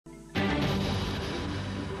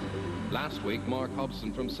Last week, Mark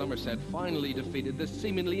Hobson from Somerset finally defeated the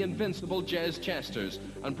seemingly invincible Jez Chesters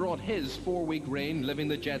and brought his 4-week reign living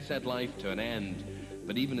the Jetset life to an end.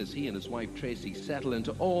 But even as he and his wife Tracy settle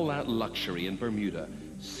into all that luxury in Bermuda,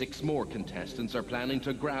 6 more contestants are planning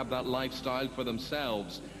to grab that lifestyle for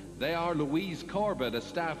themselves. They are Louise Corbett, a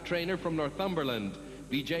staff trainer from Northumberland,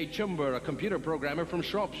 Vijay Chumber, a computer programmer from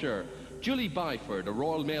Shropshire, Julie Byford, a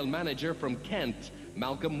Royal Mail manager from Kent,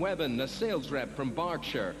 Malcolm Webben, a sales rep from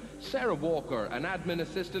Berkshire, Sarah Walker, an admin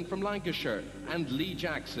assistant from Lancashire, and Lee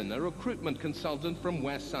Jackson, a recruitment consultant from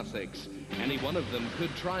West Sussex. Any one of them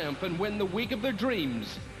could triumph and win the week of their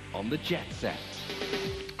dreams on the Jetset.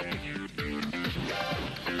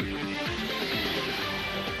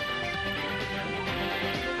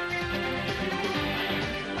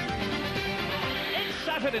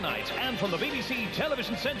 Saturday night, and from the BBC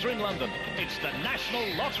Television Centre in London, it's the National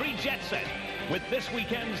Lottery Jetset, with this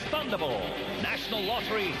weekend's Thunderball, National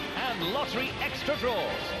Lottery and Lottery Extra Draws,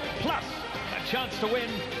 plus a chance to win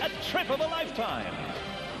a trip of a lifetime.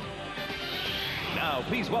 Now,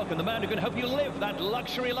 please welcome the man who can help you live that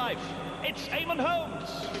luxury life. It's Eamon Holmes.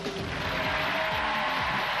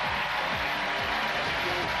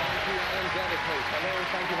 Hello,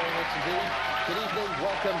 thank you very much indeed. Good evening,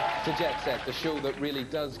 welcome to Jetset, the show that really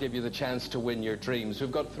does give you the chance to win your dreams.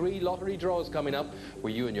 We've got 3 lottery draws coming up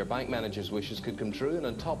where you and your bank manager's wishes could come true, and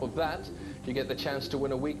on top of that, you get the chance to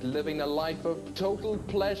win a week living a life of total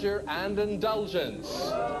pleasure and indulgence.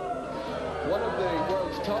 One of the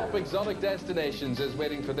world's top exotic destinations is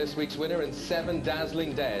waiting for this week's winner in 7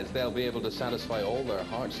 dazzling days. They'll be able to satisfy all their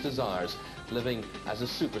heart's desires, living as a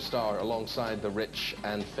superstar alongside the rich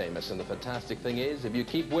and famous. And the fantastic thing is, if you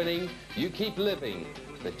keep winning, you keep living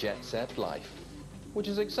the Jetset life. Which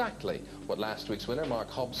is exactly what last week's winner, Mark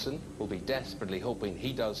Hobson, will be desperately hoping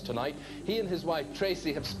he does tonight. He and his wife,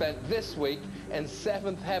 Tracy, have spent this week in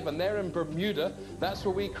 7th heaven. They're in Bermuda. That's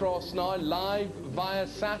where we cross now, live via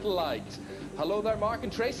satellite. Hello there, Mark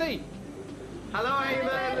and Tracy. Hello,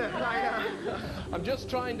 Eamon. Hi. I'm just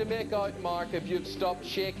trying to make out, Mark, if you've stopped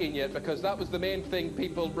shaking yet, because that was the main thing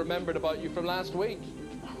people remembered about you from last week.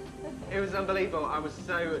 It was unbelievable. I was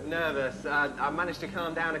so nervous. I managed to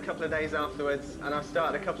calm down a couple of days afterwards, and I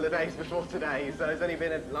started a couple of days before today. So it's only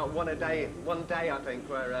been like one day, I think,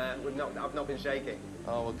 where I've not been shaking.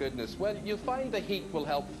 Oh, well, goodness. Well, you'll find the heat will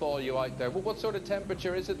help thaw you out there. Well, what sort of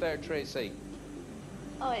temperature is it there, Tracy?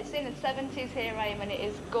 Oh, it's in the 70s here, Eamon. It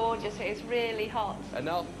is gorgeous. It is really hot.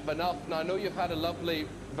 Enough. Now, I know you've had a lovely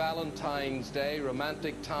Valentine's Day,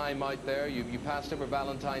 romantic time out there. You passed over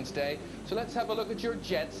Valentine's Day. So let's have a look at your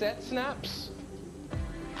Jetset snaps.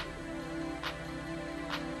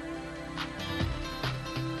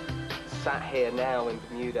 Sat here now in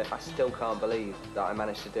Bermuda, I still can't believe that I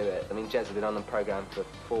managed to do it. I mean, Jez had been on the programme for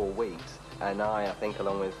 4 weeks, and I think,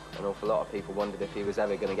 along with an awful lot of people, wondered if he was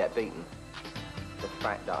ever going to get beaten. The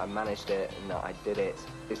fact that I managed it and that I did it,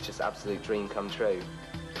 it's just absolute dream come true.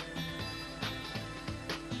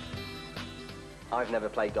 I've never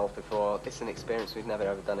played golf before. It's an experience, we've never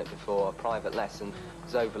ever done it before. A private lesson. I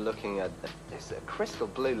was overlooking a crystal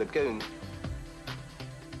blue lagoon.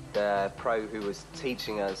 The pro who was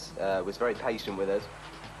teaching us was very patient with us,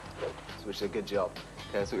 which is a good job,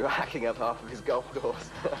 because we were hacking up half of his golf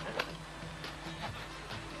course.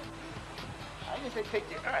 They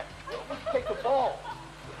picked it. All right, pick a ball.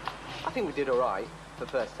 I think we did all right for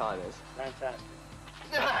first timers. Fantastic.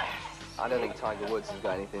 I don't think Tiger Woods has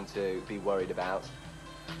got anything to be worried about.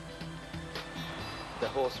 The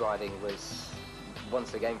horse riding was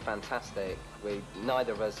once again fantastic.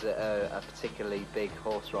 Neither of us are particularly big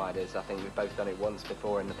horse riders. I think we've both done it once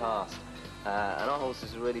before in the past, and our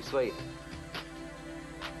horses are really sweet.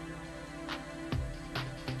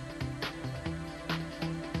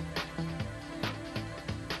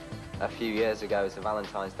 A few years ago, as a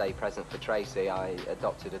Valentine's Day present for Tracy, I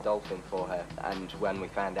adopted a dolphin for her, and when we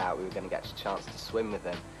found out we were going to get a chance to swim with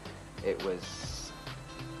him, it was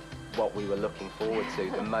what we were looking forward to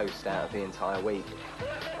the most out of the entire week.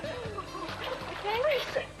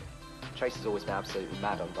 Tracy's always been absolutely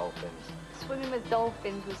mad on dolphins. Swimming with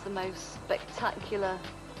dolphins was the most spectacular,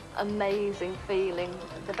 amazing feeling.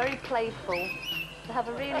 They're very playful. They have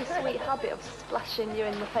a really sweet habit of splashing you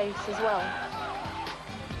in the face as well.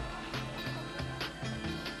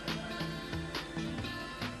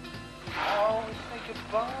 Oh, say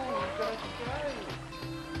goodbye, you've got to go.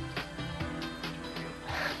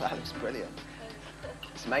 That looks brilliant.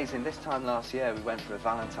 It's amazing. This time last year, we went for a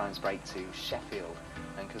Valentine's break to Sheffield,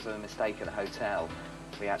 and because of a mistake at the hotel,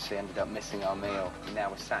 we actually ended up missing our meal. And now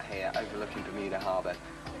we're sat here overlooking Bermuda Harbour.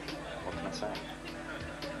 What can I say?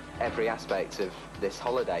 every aspect of this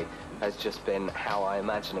holiday has just been how I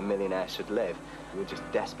imagine a millionaire should live. We're just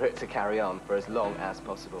desperate to carry on for as long as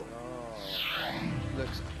possible. Oh,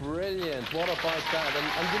 looks brilliant. What about that?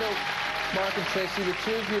 And you know, Mark and Tracy, the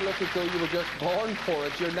two of you look as though you were just born for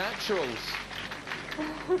it. You're naturals.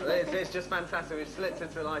 It's just fantastic. We've slipped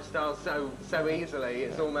into the lifestyle so easily.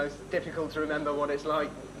 It's almost difficult to remember what it's like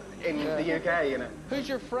in the UK, you know. Who's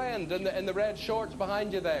your friend in the red shorts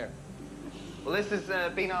behind you there? Well, this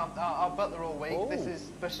has been our butler all week. Oh. This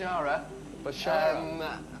is Bashara.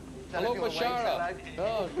 Bashara. Hello, Bashara.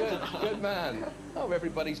 Oh, good man. Oh,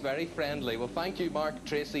 everybody's very friendly. Well, thank you, Mark,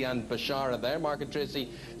 Tracy and Bashara there. Mark and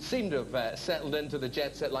Tracy seem to have settled into the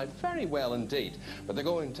Jet Set life very well indeed. But they're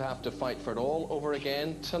going to have to fight for it all over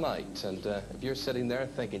again tonight. And if you're sitting there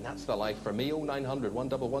thinking, that's the life for me, 0900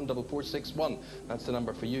 111 4461. That's the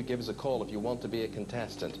number for you. Give us a call if you want to be a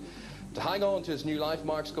contestant. To hang on to his new life,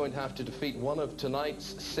 Mark's going to have to defeat one of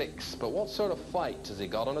tonight's 6. But what sort of fight has he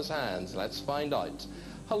got on his hands? Let's find out.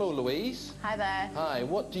 Hello, Louise. Hi there. Hi,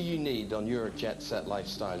 what do you need on your Jet Set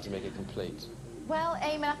lifestyle to make it complete? Well,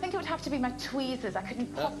 Eamon, I think it would have to be my tweezers. I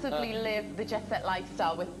couldn't possibly live the Jet Set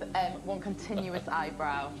lifestyle with one continuous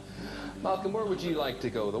eyebrow. Malcolm, where would you like to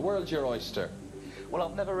go? The world's your oyster. Well,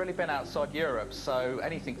 I've never really been outside Europe, so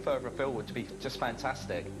anything further afield would be just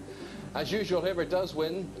fantastic. As usual, whoever does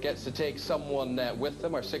win gets to take someone with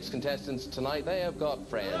them. Our 6 contestants tonight, they have got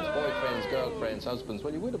friends, boyfriends, girlfriends, husbands.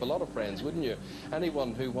 Well, you would have a lot of friends, wouldn't you?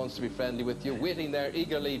 Anyone who wants to be friendly with you, waiting there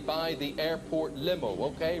eagerly by the airport limo,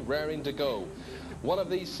 okay, raring to go. One of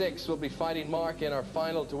these 6 will be fighting Mark in our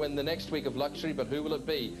final to win the next week of luxury, but who will it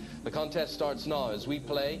be? The contest starts now as we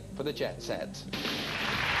play for the Jet Set.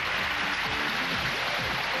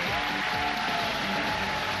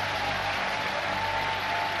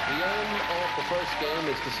 The aim of the first game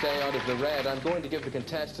is to stay out of the red. I'm going to give the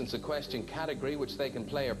contestants a question category which they can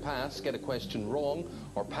play or pass, get a question wrong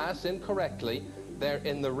or pass incorrectly. They're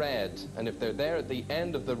in the red, and if they're there at the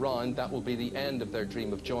end of the round, that will be the end of their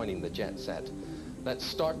dream of joining the Jet Set. Let's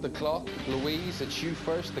start the clock. Louise, it's you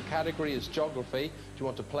first. The category is geography. Do you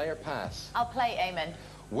want to play or pass? I'll play, Eamon.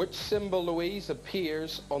 Which symbol, Louise,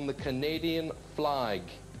 appears on the Canadian flag?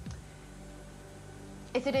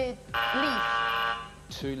 Is it a leaf?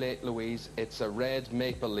 Too late, Louise. It's a red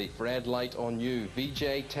maple leaf. Red light on you.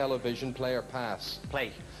 VJ television, player pass.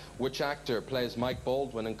 Play. Which actor plays Mike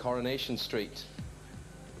Baldwin in Coronation Street?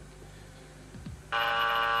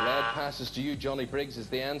 Red passes to you. Johnny Briggs is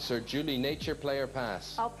the answer. Julie, nature, player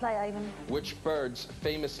pass. I'll play, Eamon. Which birds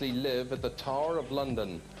famously live at the Tower of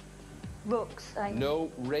London? Rooks, Eamon.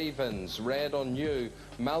 No, ravens. Red on you.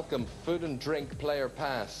 Malcolm, food and drink, player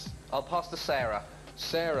pass. I'll pass to Sarah.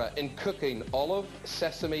 Sarah, in cooking, olive,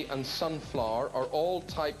 sesame and sunflower are all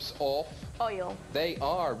types of... Oil. They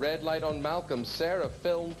are. Red light on Malcolm. Sarah,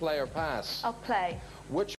 film, player pass. I'll play.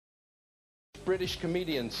 Which British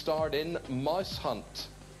comedian starred in Mouse Hunt?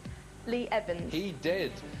 Lee Evans. He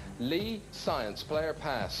did. Lee, science, player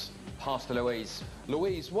pass. Pass to Louise.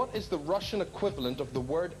 Louise, what is the Russian equivalent of the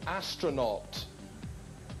word astronaut?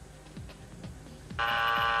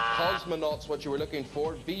 Cosmonaut's what you were looking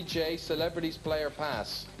for. VJ, celebrities, player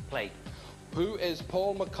pass. Play. Who is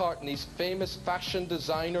Paul McCartney's famous fashion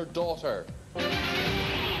designer daughter? You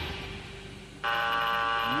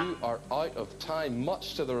are out of time,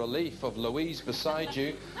 much to the relief of Louise beside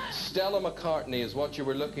you. Stella McCartney is what you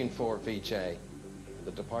were looking for, VJ.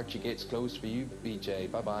 The departure gate's closed for you,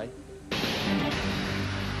 VJ. Bye-bye.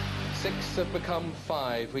 6 have become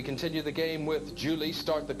 5. We continue the game with Julie.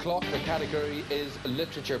 Start the clock. The category is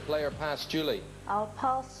literature. Player pass. Julie. I'll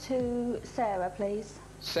pass to Sarah, please.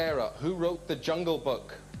 Sarah, who wrote The Jungle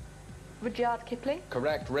Book? Rudyard Kipling.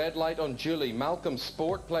 Correct. Red light on Julie. Malcolm,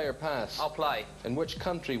 sport, player pass. I'll play. In which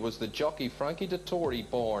country was the jockey Frankie Dettori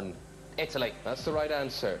born? Italy. That's the right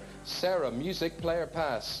answer. Sarah, music, player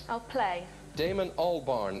pass. I'll play. Damon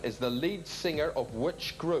Albarn is the lead singer of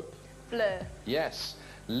which group? Blur. Yes.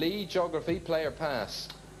 Lee, geography, player pass.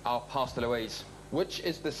 I'll pass to Louise. Which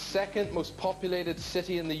is the 2nd most populated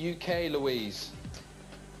city in the UK, Louise?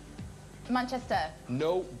 Manchester.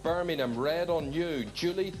 No, Birmingham. Red on you.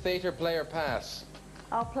 Julie, theatre, player pass.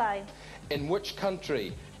 I'll play. In which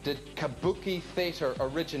country did Kabuki theatre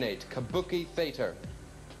originate? Kabuki theatre.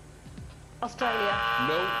 Australia.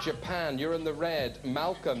 No, Japan. You're in the red.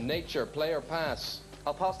 Malcolm, nature, player pass.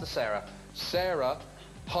 I'll pass to Sarah. Sarah,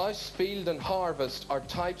 house, field and harvest are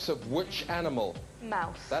types of which animal?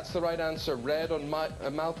 Mouse. That's the right answer. Red on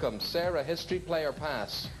Malcolm. Sarah, history, player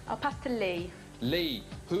pass. I'll pass to Lee. Lee,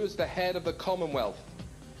 who is the head of the Commonwealth?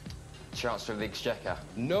 Chancellor of the Exchequer.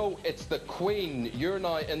 No, it's the Queen. You're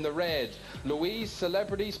now in the red. Louise,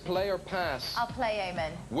 celebrities, play or pass? I'll play,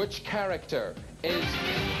 Eamon. Which character is...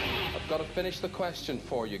 I've got to finish the question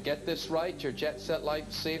for you. Get this right, your Jet Set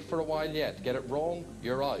life safe for a while yet. Get it wrong,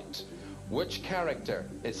 you're out. Which character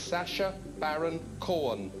is Sacha Baron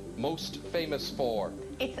Cohen most famous for?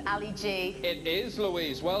 It's Ali G. It is,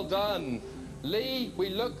 Louise. Well done. Lee, we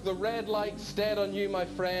look the red light's dead on you, my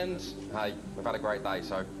friend. Hey, we've had a great day,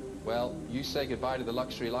 so... Well, you say goodbye to the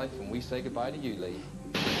luxury life and we say goodbye to you, Lee.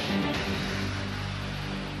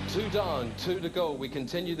 2 down, 2 to go. We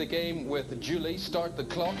continue the game with Julie. Start the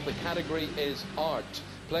clock. The category is art.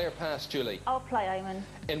 Player pass, Julie. I'll play, Eamon.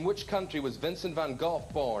 In which country was Vincent van Gogh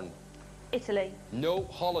born? Italy. No,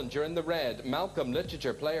 Holland. You're in the red. Malcolm,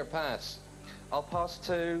 literature, player pass. I'll pass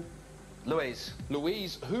to Louise.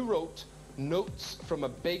 Louise, who wrote Notes from a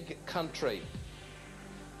Big Country?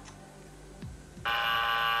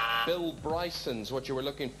 Bill Bryson's what you were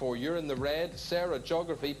looking for. You're in the red. Sarah,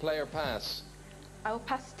 geography, player pass. I'll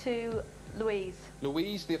pass to Louise.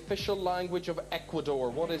 Louise, the official language of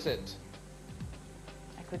Ecuador, what is it?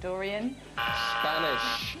 Ecuadorian.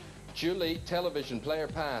 Spanish. Julie, television, player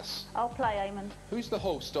pass. I'll play, Eamon. Who's the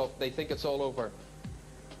host of They Think It's All Over?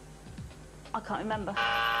 I can't remember.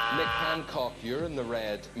 Nick Hancock, you're in the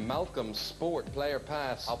red. Malcolm, sport, player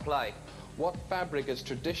pass. I'll play. What fabric is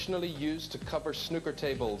traditionally used to cover snooker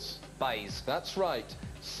tables? Baize. That's right.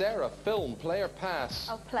 Sarah, film, player pass.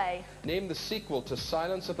 I'll play. Name the sequel to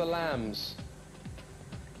Silence of the Lambs.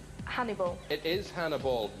 Hannibal. It is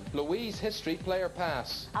Hannibal. Louise, history, player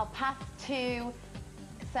pass. I'll pass to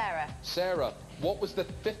Sarah. Sarah, what was the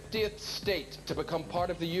 50th state to become part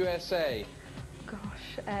of the USA?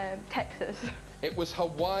 Gosh, Texas. It was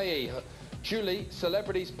Hawaii. Julie,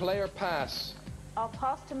 celebrities, player pass. I'll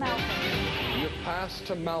pass to Malcolm. You pass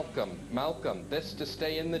to Malcolm. Malcolm, this to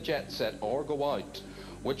stay in the Jet Set or go out.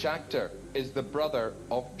 Which actor is the brother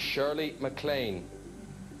of Shirley MacLaine?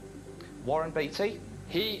 Warren Beatty.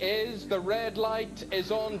 He is. The red light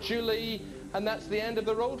is on Julie, and that's the end of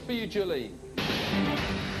the road for you, Julie.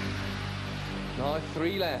 Now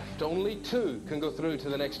 3 left. Only 2 can go through to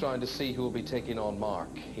the next round to see who will be taking on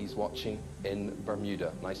Mark. He's watching in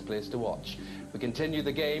Bermuda. Nice place to watch. We continue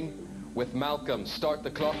the game with Malcolm. Start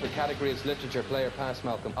the clock. The category is literature. Player pass,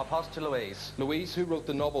 Malcolm. I'll pass to Louise. Louise, who wrote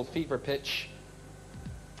the novel Fever Pitch?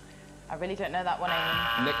 I really don't know that one,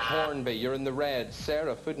 Eamon. Nick Hornby, you're in the red.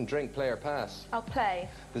 Sarah, food and drink, player pass. I'll play.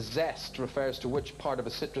 The zest refers to which part of a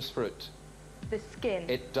citrus fruit? The skin.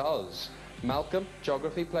 It does. Malcolm,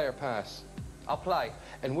 geography, player pass. I'll play.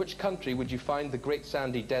 In which country would you find the Great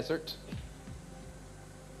Sandy Desert?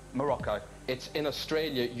 Morocco. It's in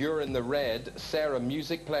Australia. You're in the red. Sarah,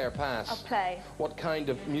 music, player pass. I'll play. What kind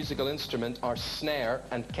of musical instrument are snare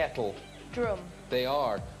and kettle? Drum. They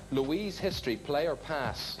are. Louise, history, player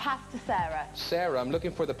pass. Pass to Sarah. Sarah, I'm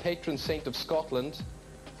looking for the patron saint of Scotland.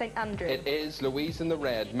 St. Andrew. It is. Louise in the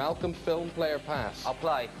red. Malcolm, film, player pass. I'll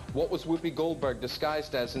play. What was Whoopi Goldberg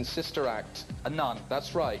disguised as in Sister Act? A nun.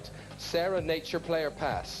 That's right. Sarah, nature, player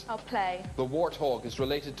pass. I'll play. The warthog is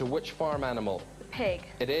related to which farm animal? The pig.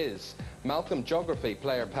 It is. Malcolm, geography,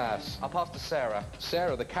 player pass. I'll pass to Sarah.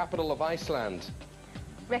 Sarah, the capital of Iceland.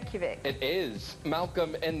 Reykjavik. It is.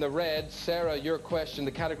 Malcolm in the red. Sarah, your question.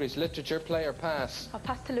 The category is literature, player pass. I'll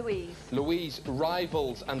pass to Louise. Louise,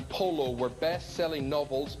 Rivals and Polo were best-selling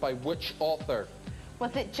novels by which author?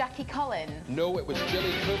 Was it Jackie Collins? No, it was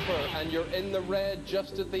Jilly Cooper, and you're in the red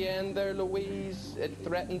just at the end there, Louise. It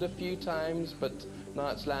threatened a few times, but now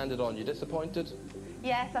it's landed on you. Disappointed?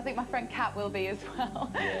 Yes, I think my friend Kat will be as well.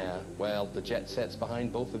 Yeah, well, the Jet Set's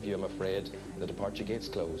behind both of you, I'm afraid. The departure gate's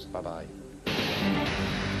closed. Bye-bye.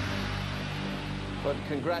 But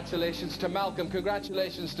congratulations to Malcolm,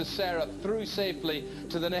 congratulations to Sarah, through safely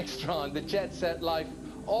to the next round. The Jet Set life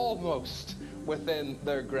almost within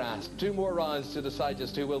their grasp. 2 more rounds to decide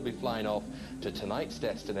just who will be flying off to tonight's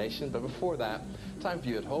destination. But before that, time for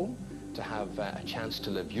you at home to have a chance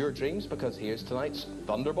to live your dreams, because here's tonight's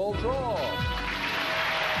Thunderball draw.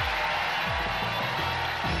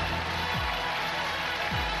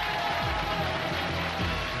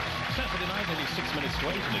 Saturday night, only 6 minutes to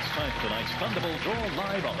 8, and it's time for tonight's Thunderball draw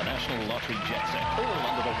live on the National Lottery Jet Set, all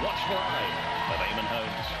under the watchful eye of Eamon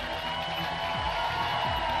Holmes.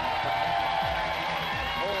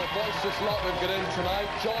 Oh, boisterous lot we've got in tonight.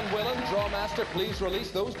 John Willen, draw master, please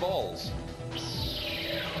release those balls.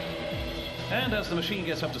 And as the machine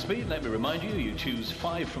gets up to speed, let me remind you, you choose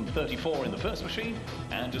 5 from 34 in the first machine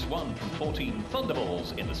and just 1 from 14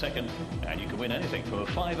 Thunderballs in the second, and you can win anything from a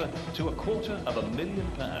fiver to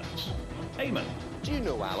 £250,000. Eamon. Do you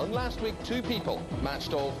know, Alan, last week 2 people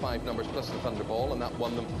matched all 5 numbers plus the Thunderball, and that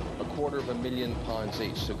won them £250,000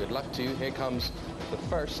 each. So good luck to you. Here comes the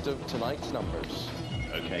first of tonight's numbers.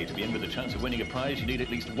 OK, to be in with a chance of winning a prize, you need at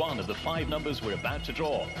least one of the 5 numbers we're about to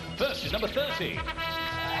draw. First is number 30.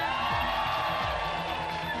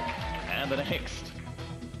 And the next.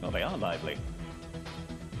 Well, they are lively.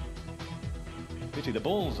 Pity the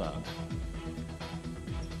balls aren't.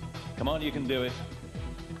 Come on, you can do it.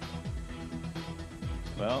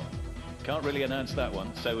 Well, can't really announce that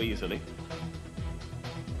one so easily.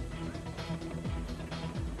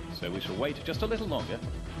 So we shall wait just a little longer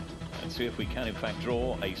and see if we can in fact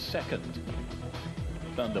draw a second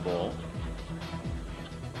Thunderball.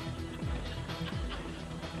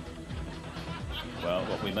 Well,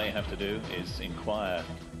 what we may have to do is inquire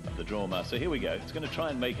of the draw master. Here we go. It's going to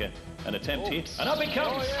try and make an attempt here. And up it comes!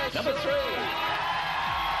 Oh, yes. Number 3!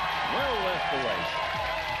 Well worth the wait.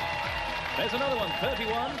 There's another one,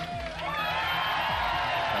 31.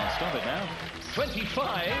 Can't stop it now.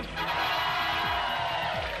 25.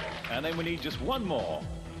 And then we need just one more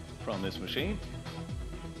from this machine.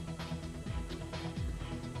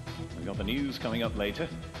 We've got the news coming up later,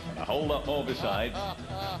 and a whole lot more besides.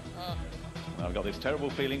 I've got this terrible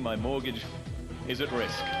feeling my mortgage is at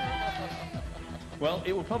risk. Well,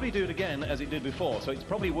 it will probably do it again as it did before, so it's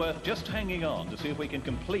probably worth just hanging on to see if we can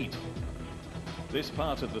complete this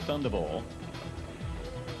part of the Thunderball.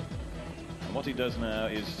 And what it does now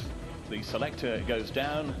is the selector goes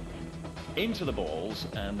down into the balls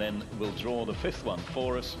and then we'll draw the 5th one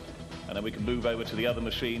for us, and then we can move over to the other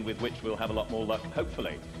machine with which we'll have a lot more luck,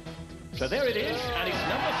 hopefully. So there it is, and it's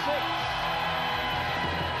number 6.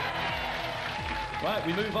 Right,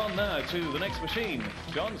 we move on now to the next machine.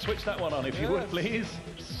 John, switch that one on if you would, please.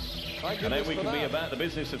 And then we can be about the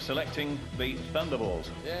business of selecting the Thunderballs.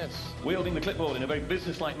 Yes. Wielding the clipboard in a very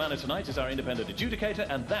business-like manner tonight is our independent adjudicator,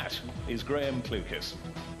 and that is Graham Clucas.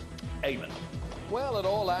 Amen. Well, it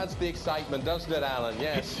all adds the excitement, doesn't it, Alan?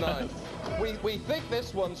 Yes. Now, we think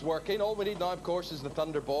this one's working. All we need now, of course, is the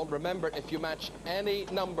Thunderball. Remember, if you match any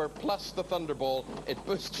number plus the Thunderball, it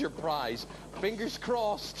boosts your prize. Fingers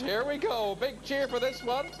crossed. Here we go. Big cheer for this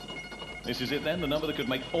one. This is it then, the number that could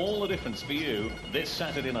make all the difference for you this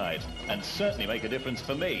Saturday night, and certainly make a difference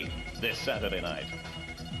for me this Saturday night.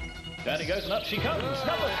 Down it goes, and up she comes.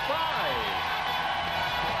 Number 5.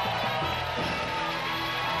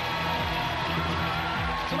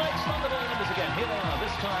 Tonight's Thunderball numbers again. Here they are,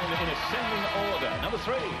 this time in ascending order. Number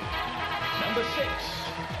 3, number 6,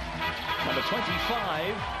 number 25,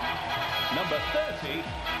 number 30,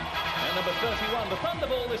 and number 31. The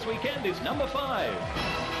Thunderball this weekend is number 5.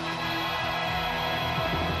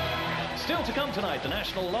 Still to come tonight, the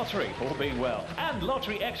National Lottery, all being well, and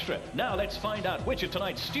Lottery Extra. Now let's find out which of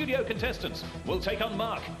tonight's studio contestants will take on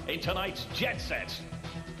Mark in tonight's Jet Set.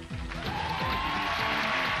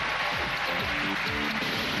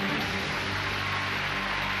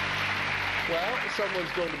 Well,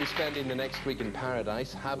 someone's going to be spending the next week in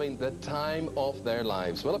paradise having the time of their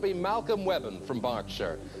lives. Will it be Malcolm Webben from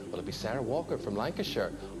Berkshire? Will it be Sarah Walker from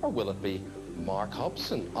Lancashire? Or will it be Mark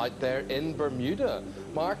Hobson out there in Bermuda?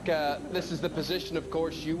 Mark, this is the position, of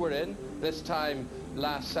course, you were in this time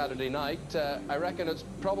last Saturday night. I reckon it's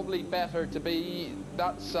probably better to be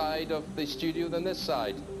that side of the studio than this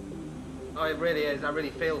side. Oh, it really is. I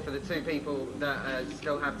really feel for the 2 people that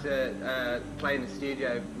still have to play in the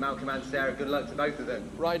studio, Malcolm and Sarah. Good luck to both of them.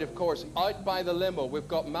 Right, of course. Out by the limo, we've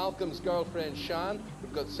got Malcolm's girlfriend, Shan.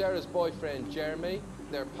 We've got Sarah's boyfriend, Jeremy.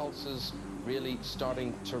 Their pulses really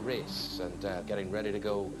starting to race and getting ready to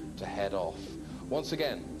go to head off. Once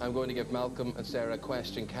again, I'm going to give Malcolm and Sarah a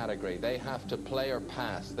question category. They have to play or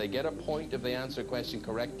pass. They get a point if they answer a question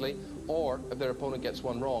correctly, or if their opponent gets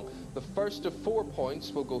one wrong. The first of 4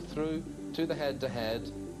 points will go through to the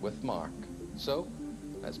head-to-head with Mark. So,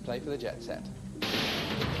 let's play for the Jet Set.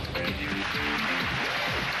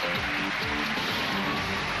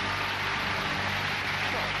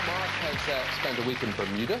 Mark has spent a week in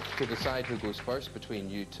Bermuda to decide who goes first between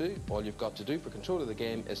you two. All you've got to do for control of the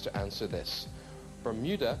game is to answer this.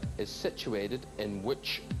 Bermuda is situated in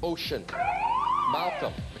which ocean?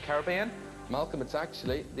 Malcolm. The Caribbean? Malcolm, it's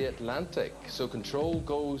actually the Atlantic. So control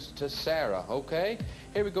goes to Sarah, okay?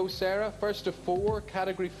 Here we go, Sarah. First of 4,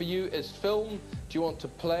 category for you is film. Do you want to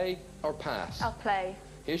play or pass? I'll play.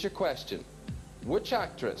 Here's your question. Which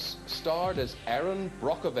actress starred as Erin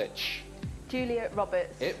Brockovich? Julia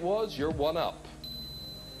Roberts. It was your one-up.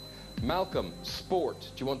 Malcolm, sport.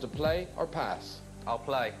 Do you want to play or pass? I'll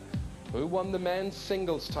play. Who won the men's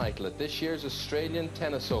singles title at this year's Australian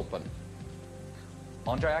Tennis Open?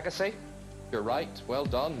 Andre Agassi? You're right. Well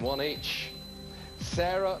done. 1 each.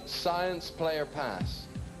 Sarah, science, play or pass?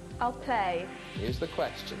 I'll play. Here's the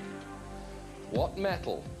question. What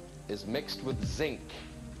metal is mixed with zinc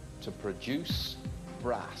to produce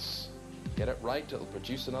brass? Get it right, it'll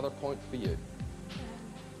produce another point for you.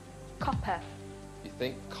 Copper. You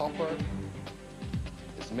think copper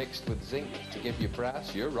is mixed with zinc to give you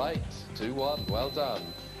brass? You're right. 2-1. Well done.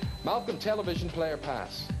 Malcolm, television, play or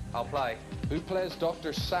pass? I'll play. Who plays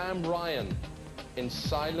Dr. Sam Ryan in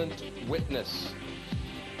Silent Witness?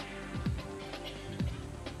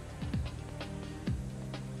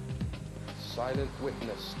 Silent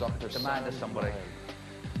Witness, Dr. Demand Sam somebody. Ryan.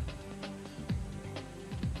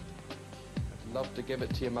 I'd love to give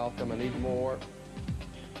it to you, Malcolm. I need more.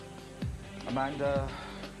 Amanda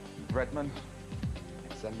Redman.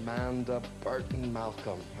 It's Amanda Burton,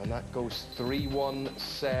 Malcolm. And that goes 3-1,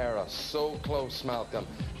 Sarah. So close, Malcolm.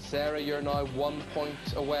 Sarah, you're now 1 point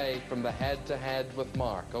away from the head-to-head with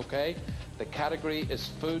Mark, okay? The category is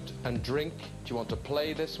food and drink. Do you want to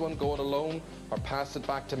play this one, go it alone, or pass it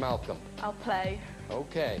back to Malcolm? I'll play.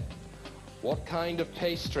 Okay. What kind of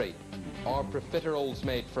pastry are profiteroles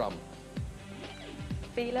made from?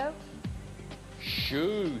 Philo.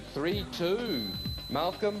 Shoe, 3-2.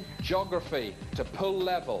 Malcolm, geography, to pull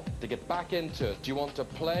level, to get back into it. Do you want to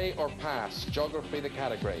play or pass? Geography, the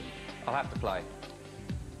category. I'll have to play.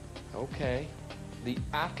 Okay. The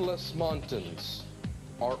Atlas Mountains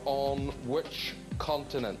are on which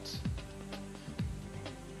continent?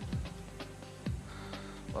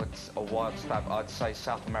 Well, it's a wild stab. I'd say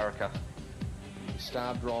South America. You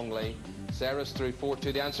stabbed wrongly. Sarah's through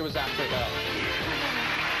 4-2. The answer was Africa.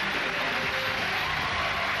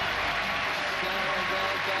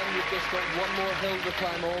 You've just got one more hill to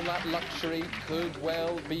climb. All that luxury could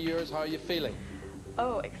well be yours. How are you feeling?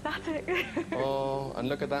 Oh, ecstatic. Oh, and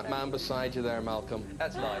look at that man beside you there, Malcolm.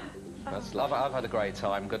 That's life. That's I've life. had a great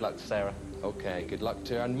time. Good luck to Sarah. Okay, good luck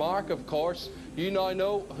to her. And Mark, of course, you now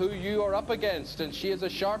know who you are up against, and she is a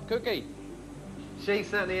sharp cookie. She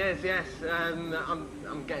certainly is, yes.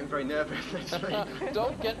 I'm getting very nervous, actually.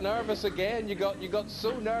 Don't get nervous again. You got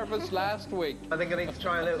so nervous last week. I think I need to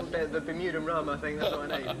try a little bit of the Bermudan rum. I think that's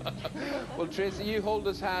what I need. Well, Tracy, you hold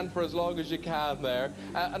his hand for as long as you can there.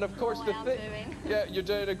 And of course, yeah, you're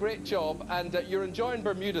doing a great job, and you're enjoying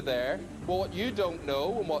Bermuda there. Well, what you don't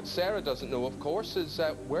know, and what Sarah doesn't know, of course, is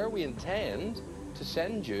where we intend to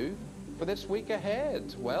send you for this week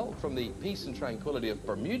ahead. Well, from the peace and tranquility of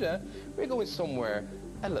Bermuda, we're going somewhere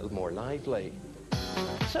a little more lively.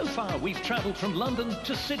 So far, we've travelled from London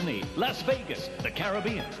to Sydney, Las Vegas, the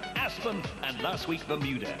Caribbean, Aspen, and last week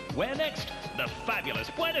Bermuda. Where next? The fabulous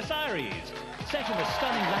Buenos Aires. Set in the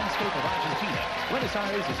stunning landscape of Argentina, Buenos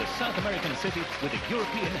Aires is a South American city with a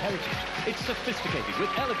European heritage. It's sophisticated with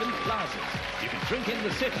elegant plazas. You can drink in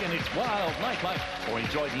the city and its wild nightlife, or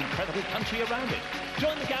enjoy the incredible country around it.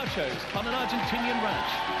 Join the gauchos on an Argentinian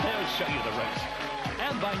ranch. They'll show you the ropes.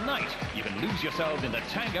 And by night, you can lose yourselves in the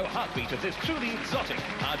tango heartbeat of this truly exotic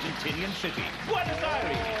Argentinian city, Buenos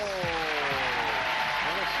Aires.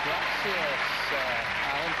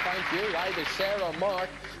 Alan, thank you. Either Sarah or Mark,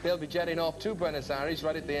 they'll be jetting off to Buenos Aires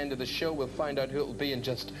right at the end of the show. We'll find out who it'll be in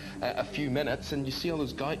just a few minutes. And you see all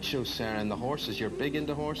those gauchos, Sarah, and the horses. You're big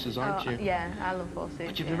into horses, aren't you? Yeah, I love horses.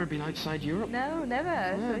 But you've never been outside Europe? No, never.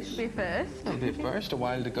 Yes. So this will be a first. It'll be a first, a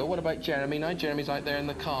while to go. What about Jeremy now? Jeremy's out there in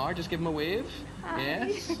the car. Just give him a wave. Hi.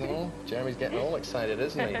 Yes. Oh, Jeremy's getting all excited,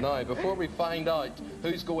 isn't he? Now, before we find out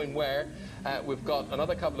who's going where, we've got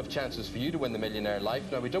another couple of chances for you to win the Millionaire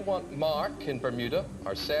Life. Now, we don't want Mark in Bermuda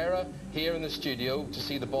or Sarah here in the studio to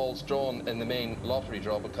see the balls drawn in the main lottery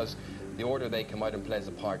draw, because the order they come out and plays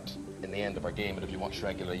a part in the end of our game, and if you watch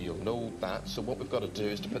regularly you'll know that. So what we've got to do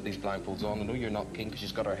is to put these blindfolds on. I know you're not keen because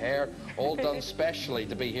she's got her hair all done specially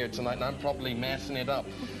to be here tonight, and I'm probably messing it up.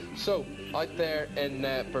 So out there in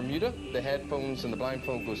Bermuda, the headphones and the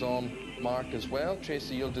blindfold goes on. Mark as well.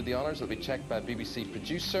 Tracy, you'll do the honours. It'll be checked by a BBC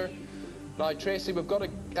producer. Now, Tracy, we've got to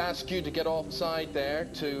ask you to get offside there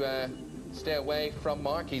to stay away from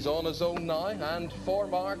Mark. He's on his own now, and for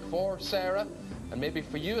Mark, for Sarah, and maybe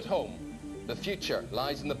for you at home, the future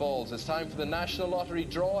lies in the balls. It's time for the National Lottery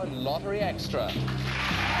Draw and Lottery Extra.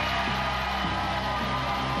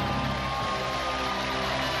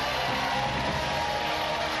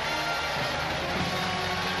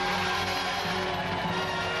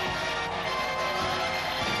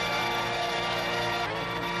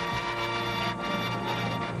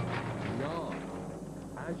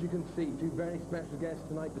 As you can see, two very special guests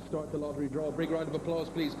tonight to start the lottery draw. A big round of applause,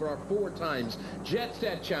 please, for our 4 times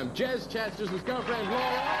Jetset champ, Jez Chester's his girlfriend,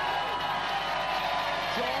 Laura.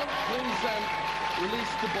 John, please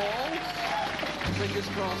release the balls. Fingers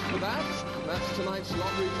crossed for that. That's tonight's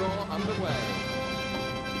lottery draw underway.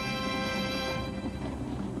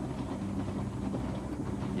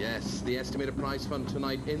 Yes, the estimated prize fund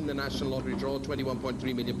tonight in the National Lottery draw, £21.3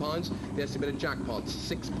 million. The estimated jackpots,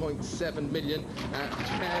 £6.7 million.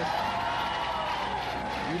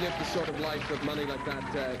 You lived the sort of life that money like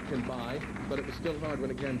that can buy, but it was still hard when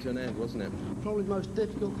it came to an end, wasn't it? Probably the most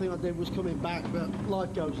difficult thing I did was coming back, but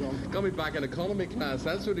life goes on. Coming back in economy class,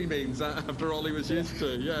 that's what he means, after all he was used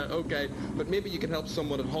to. Yeah, okay. But maybe you can help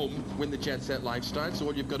someone at home win the Jet Set lifestyle, so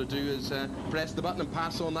all you've got to do is press the button and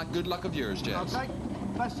pass on that good luck of yours, Jets. Okay,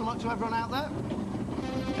 best of luck to everyone out there.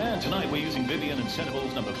 And tonight we're using Vivian and centre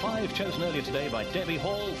balls number 5, chosen earlier today by Debbie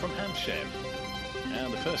Hall from Hampshire.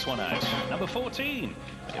 And the first one out, number 14.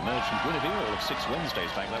 It emerged from Guinevere all of 6 Wednesdays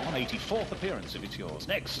back. That 184th appearance, if it's yours.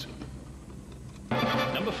 Next.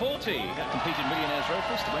 Number 40. That completed Millionaires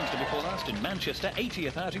Rofus the Wednesday before last in Manchester.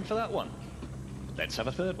 80th outing for that one. Let's have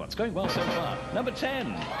a third one. It's going well so far. Number 10.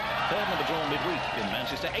 Third number drawn midweek in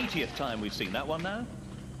Manchester. 80th time we've seen that one now.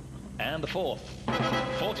 And the fourth.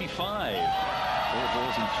 45. 4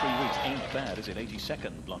 draws in 3 weeks. Ain't bad, is it?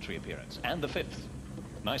 82nd lottery appearance. And the fifth.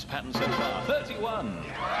 Nice pattern so far. 31. So we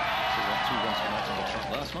got 2 runs come out on the trot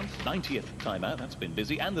last month. 90th time out. That's been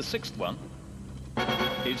busy. And the sixth one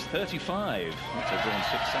is 35. That's a drawn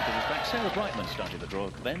 6 Saturdays back. Sarah Brightman started the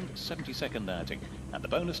draw then. 72nd outing. And the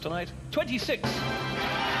bonus tonight, 26. This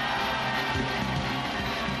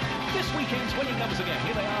weekend's winning numbers again.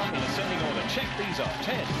 Here they are in ascending order. Check these off.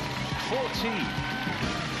 10, 14,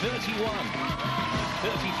 31,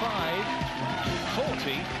 35,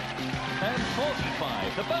 40, and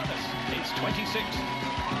 45. The bonus is 26.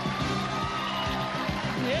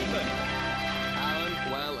 Alan,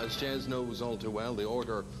 well, as Jez knows all too well, the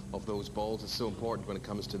order of those balls is so important when it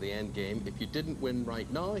comes to the end game. If you didn't win right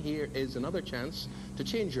now, here is another chance to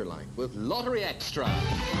change your life with Lottery Extra.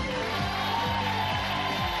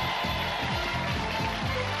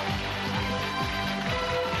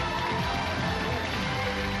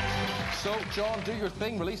 So, John, do your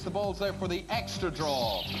thing. Release the balls there for the extra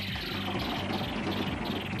draw.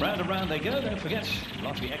 Round and round they go. Don't forget,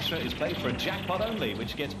 Lottery Extra is played for a jackpot only,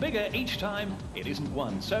 which gets bigger each time it isn't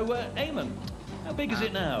won. So, Eamon, how big is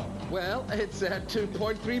it now? Well, it's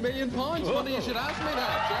 £2.3 million. Funny you should ask me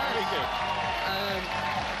that. Yes. Very good.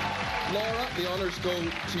 Laura, the honours go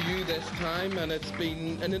to you this time, and it's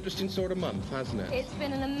been an interesting sort of month, hasn't it? It's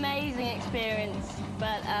been an amazing experience,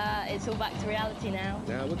 but it's all back to reality now.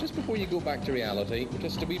 Now, well, just before you go back to reality,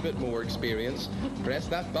 just a wee bit more experience, press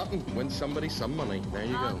that button, win somebody some money. There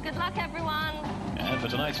you go. Good luck, everyone. And for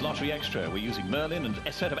tonight's Lottery Extra, we're using Merlin and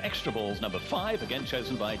a set of extra balls, number 5, again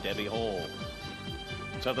chosen by Debbie Hall.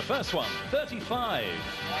 So the first one, 35.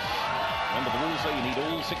 Remember the rules, though, you need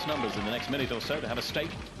all 6 numbers in the next minute or so to have a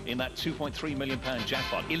stake in that £2.3 million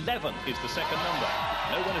jackpot. 11 is the second number.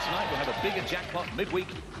 No winner tonight. We'll have a bigger jackpot midweek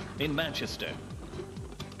in Manchester.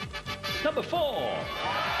 Number 4.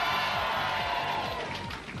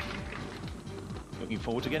 Looking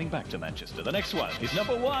forward to getting back to Manchester. The next one is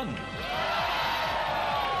number 1.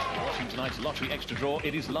 Watching tonight's Lottery Extra draw,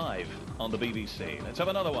 it is live on the BBC. Let's have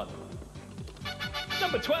another one.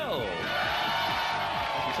 Number 12.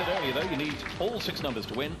 As we said earlier, though, you need all 6 numbers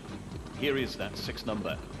to win. Here is that 6th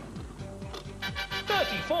number.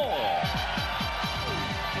 34.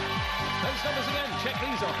 Those numbers again. Check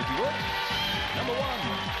these off if you would. Number 1.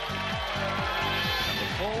 Number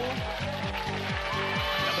 4.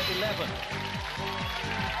 Number 11.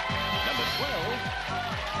 Number 12.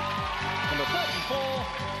 Number 34.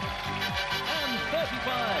 And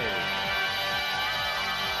 35.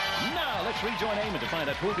 Now, let's rejoin Eamon to find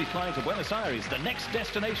out who'll be flying to Buenos Aires, the next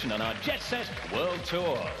destination on our Jet Set World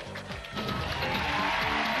Tour.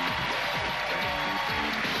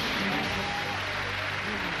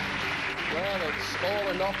 Well, it's all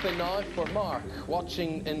or nothing now for Mark,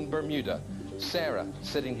 watching in Bermuda. Sarah,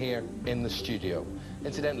 sitting here in the studio.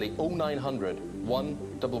 Incidentally, 0900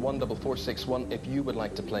 111 4461 if you would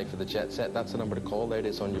like to play for the Jet Set. That's the number to call. There it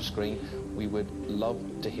is on your screen. We would love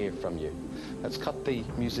to hear from you. Let's cut the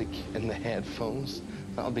music in the headphones.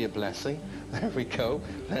 That'll be a blessing. There we go.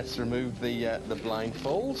 Let's remove the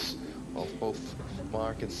blindfolds of both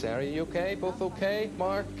Mark and Sarah. Are you okay? Both okay?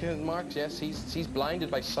 Mark, yes, he's blinded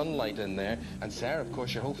by sunlight in there. And Sarah, of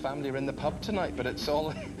course, your whole family are in the pub tonight, but it's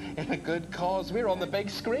all in a good cause. We're on the big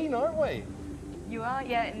screen, aren't we? You are,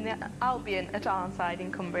 yeah, in the Albion at Arnside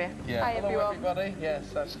in Cumbria. Yeah. Hi, hello, everyone. everybody. Yes,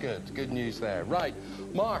 that's good. Good news there. Right.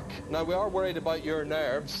 Mark, now we are worried about your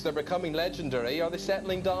nerves. They're becoming legendary. Are they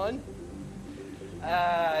settling down?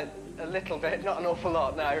 A little bit, not an awful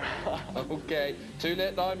lot, no. Okay. Too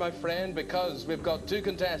late now, my friend, because we've got 2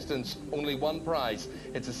 contestants, only 1 prize.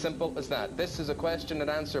 It's as simple as that. This is a question and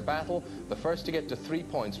answer battle. The first to get to 3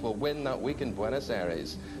 points will win that week in Buenos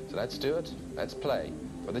Aires. So let's do it. Let's play.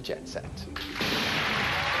 for the Jet Set.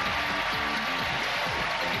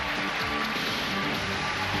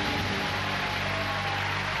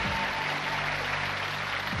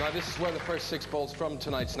 Now, this is where the first 6 balls from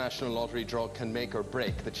tonight's National Lottery draw can make or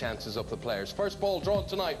break the chances of the players. First ball drawn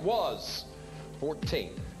tonight was 14.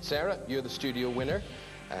 Sarah, you're the studio winner.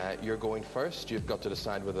 You're going first. You've got to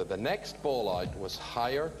decide whether the next ball out was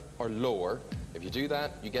higher or lower. If you do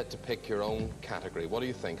that, you get to pick your own category. What do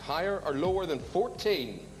you think? Higher or lower than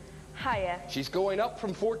 14? Higher. She's going up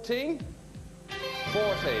from 14? 40.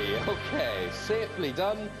 Okay, safely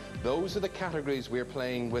done. Those are the categories we're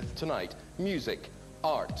playing with tonight. Music,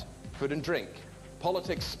 art, food and drink,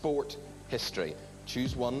 politics, sport, history.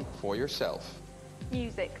 Choose one for yourself.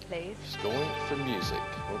 Music, please. She's going for music,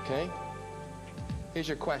 okay? Here's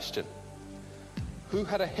your question. Who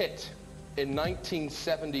had a hit in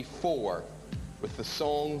 1974 with the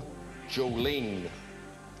song Jolene?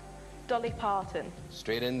 Dolly Parton.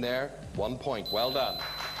 Straight in there, 1 point. Well done.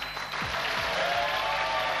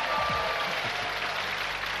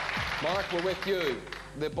 Mark, we're with you.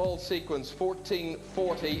 The ball sequence, 14,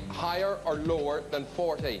 40, higher or lower than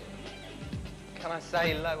 40? Can I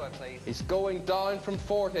say lower, please? He's going down from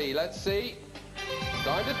 40. Let's see.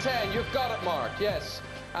 Down to 10. You've got it, Mark. Yes.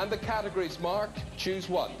 And the categories, Mark. Choose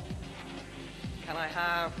one. Can I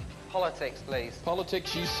have politics, please?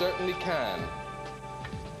 Politics, you certainly can.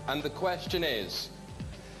 And the question is,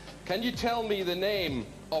 can you tell me the name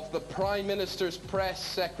of the Prime Minister's press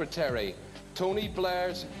secretary? Tony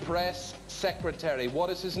Blair's press secretary. What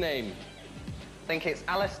is his name? I think it's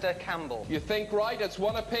Alistair Campbell. You think right? It's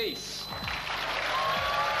one apiece.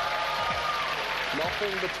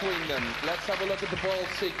 Nothing between them. Let's have a look at the ball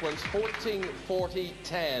sequence. 14, 40,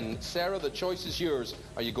 10. Sarah, the choice is yours.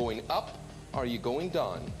 Are you going up or are you going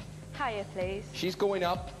down? Higher, please. She's going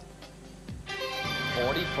up.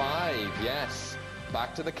 45, yes.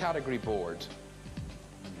 Back to the category board.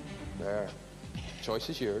 There. Choice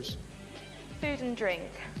is yours. Food and drink.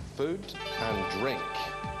 Food and drink.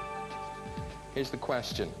 Here's the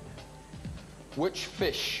question. Which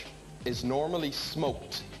fish is normally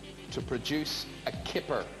smoked to produce a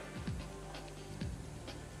kipper?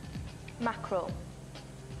 Mackerel.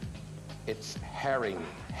 It's herring.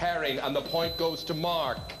 Herring, and the point goes to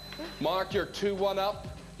Mark. Mark, you're 2-1 up.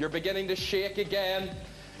 You're beginning to shake again.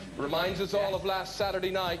 Reminds us all of last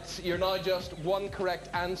Saturday night. You're now just one correct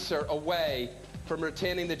answer away from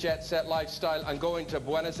retaining the Jet Set lifestyle and going to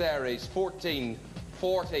Buenos Aires. 14,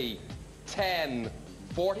 40, 10,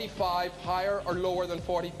 45, higher or lower than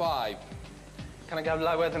 45? Can I go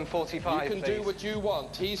lower than 45, You can please? do what you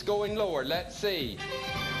want. He's going lower. Let's see.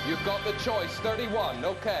 You've got the choice. 31.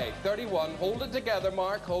 Okay, 31. Hold it together,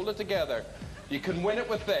 Mark. Hold it together. You can win it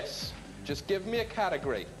with this. Just give me a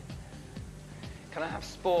category. Can I have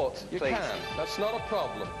sport, You please? can. That's not a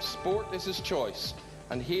problem. Sport is his choice.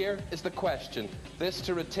 And here is the question. This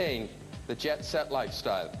to retain the Jet Set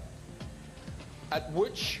lifestyle. At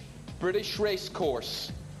which British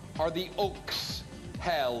racecourse are the Oaks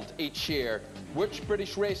held each year? Which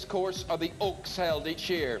British racecourse are the Oaks held each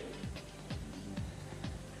year?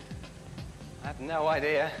 I have no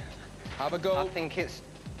idea. Have a go. I think it's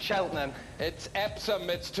Cheltenham. It's Epsom.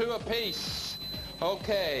 It's 2 apiece.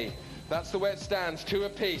 Okay. That's the way it stands, 2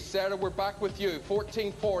 apiece. Sarah, we're back with you.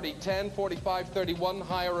 14, 40, 10, 45, 31,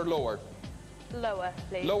 higher or lower? Lower,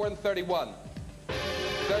 please. Lower than 31.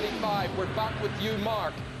 35, we're back with you,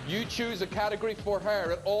 Mark. You choose a category for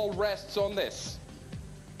her. It all rests on this.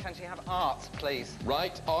 Can she have art, please?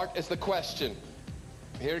 Right, art is the question.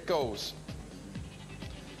 Here it goes.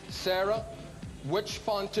 Sarah, which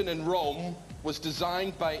fountain in Rome was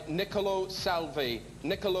designed by Niccolo Salvi?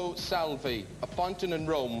 Niccolo Salvi, a fountain in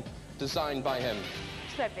Rome designed by him.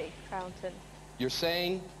 Trevi Fountain. You're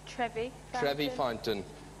saying? Trevi Fountain. Trevi Fountain.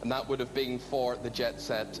 And that would have been for the Jet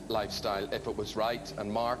Set lifestyle if it was right,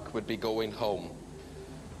 and Mark would be going home.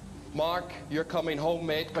 Mark, you're coming home,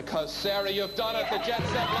 mate, because Sarah, you've done it. The Jet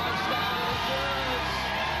Set lifestyle is yours.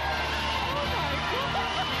 Oh my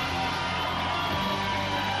God.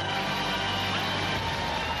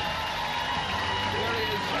 Here he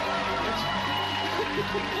is.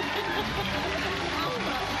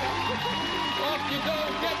 Off you go,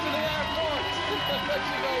 get to the airport. There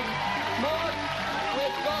she goes. Mark,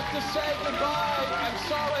 we've got to say goodbye. I'm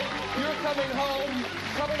sorry, you're coming home.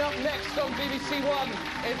 Coming up next on BBC One,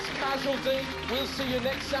 it's Casualty. We'll see you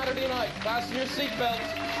next Saturday night. Fasten your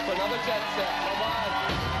seatbelts for another Jet Set.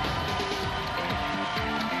 Bye-bye.